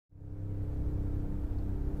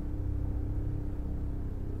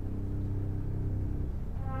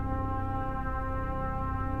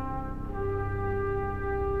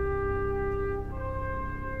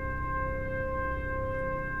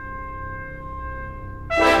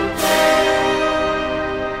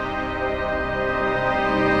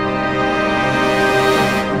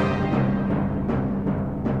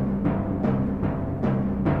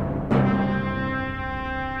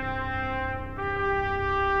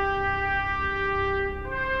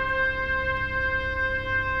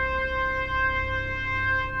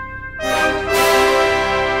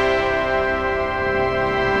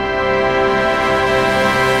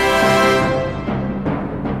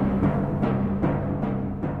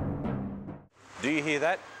you hear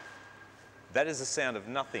that? That is the sound of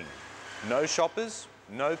nothing. No shoppers,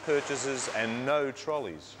 no purchasers, and no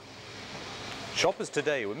trolleys. Shoppers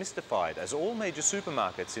today were mystified as all major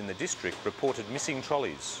supermarkets in the district reported missing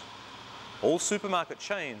trolleys. All supermarket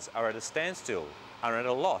chains are at a standstill, are at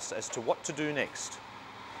a loss as to what to do next.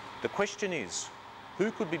 The question is,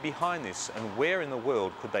 who could be behind this and where in the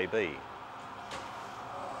world could they be?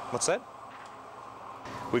 What's that?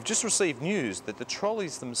 We've just received news that the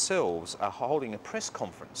trolleys themselves are holding a press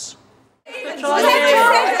conference.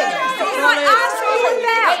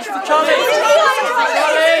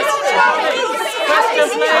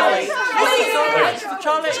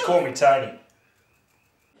 Just call me Tony.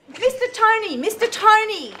 Mr.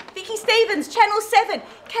 Tony, Vicky Stevens, Channel 7,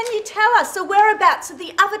 can you tell us the whereabouts of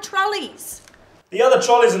the other trolleys? The other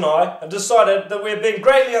trolleys and I have decided that we've been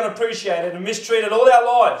greatly unappreciated and mistreated all our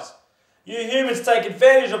lives. You humans take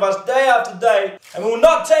advantage of us day after day, and we will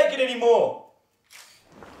not take it anymore.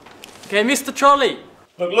 Okay, Mr. Trolley.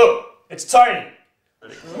 Look, it's Tony.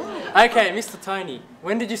 Okay, Mr. Tony,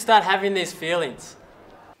 when did you start having these feelings?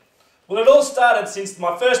 Well, it all started since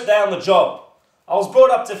my first day on the job. I was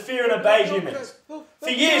brought up to fear and obey humans. For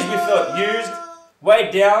years we felt used,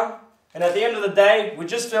 weighed down, and at the end of the day, we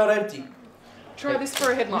just felt empty. Try this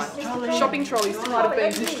for a headline. Shopping trolleys might have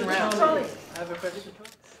been pushed around.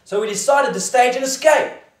 So we decided to stage an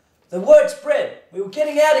escape. The word spread. We were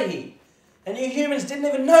getting out of here. And you humans didn't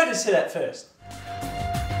even notice it at first.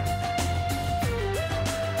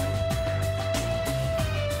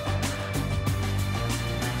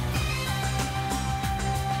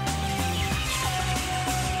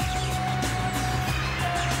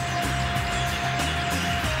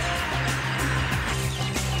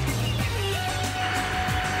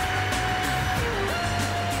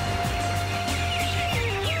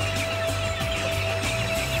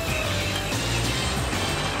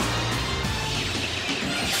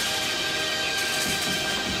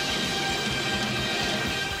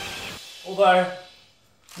 Although,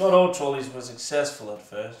 not all trolleys were successful at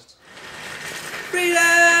first.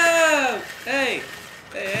 Freedom! Hey!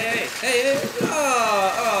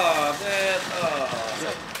 Oh,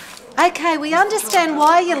 man, Okay, we understand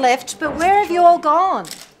why you left, but where have you all gone?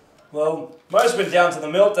 Well, most went down to the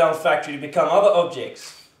meltdown factory to become other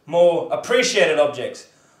objects. More appreciated objects.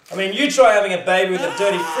 I mean, you try having a baby with a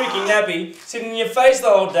dirty freaking nappy sitting in your face the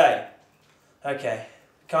whole day. Okay,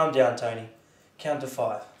 calm down, Tony. Count to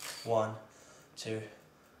 5. 1, 2,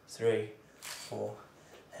 3, 4,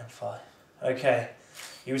 and 5. Okay,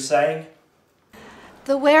 you were saying?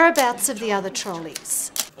 The whereabouts of the other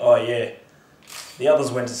trolleys. Oh yeah, the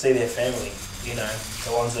others went to see their family. You know,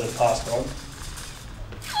 the ones that have passed on.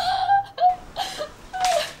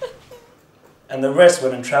 And the rest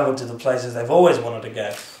went and travelled to the places they've always wanted to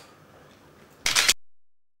go.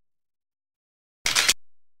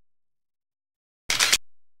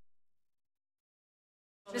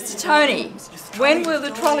 Mr. Tony, when will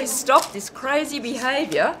the trolleys stop this crazy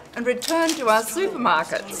behaviour and return to our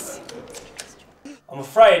supermarkets? I'm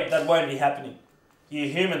afraid that won't be happening. You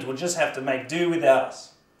humans will just have to make do without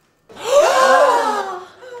us. Mr.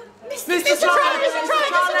 Trolley!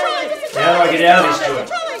 How do I get out of this joint?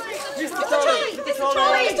 Mr. Trolley! Mr.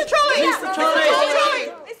 Trolley! Mr. Trolley! Mr. Trolley!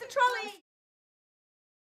 Mr. Trolley!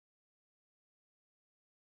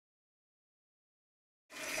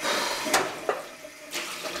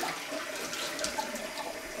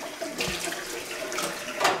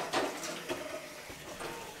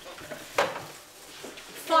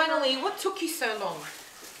 Finally, what took you so long?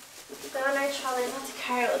 There were no trolleys, I had to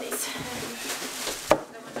carry all these. There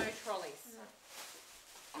were no trolleys.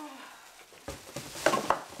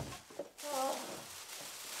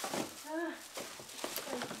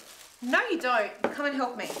 No, you don't. Come and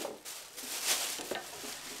help me.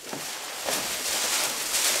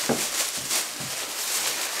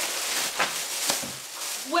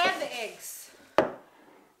 Where are the eggs?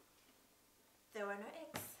 There were no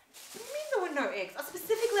eggs. What do you mean there were no eggs? I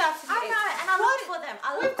specifically asked for the I eggs. know, and I looked for them.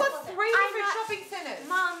 We've got 3 different shopping centres.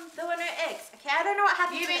 Mum, there were no eggs. Okay, I don't know what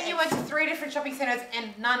happened You to mean the you eggs. went to 3 different shopping centres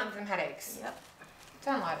and none of them had eggs? Yep.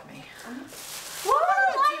 Don't lie to me. What would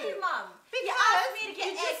I lie to you, Mum? Because you asked me to get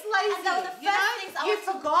you're eggs, just lazy. and they were the You first know, things I you was...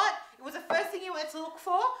 forgot. It was the first thing you went to look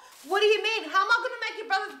for. What do you mean? How am I going to make your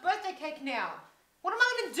brother's birthday cake now? What am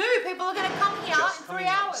I going to do? People are going to come here in 3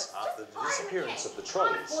 hours. After the disappearance of the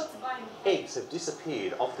trolleys, eggs have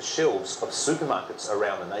disappeared off the shelves of supermarkets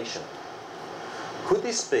around the nation. Could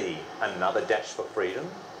this be another dash for freedom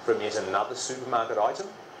from yet another supermarket item?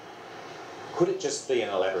 Could it just be an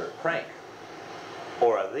elaborate prank?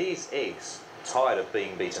 Or are these eggs tired of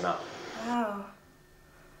being beaten up? Wow.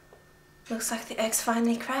 Looks like the eggs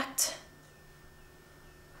finally cracked.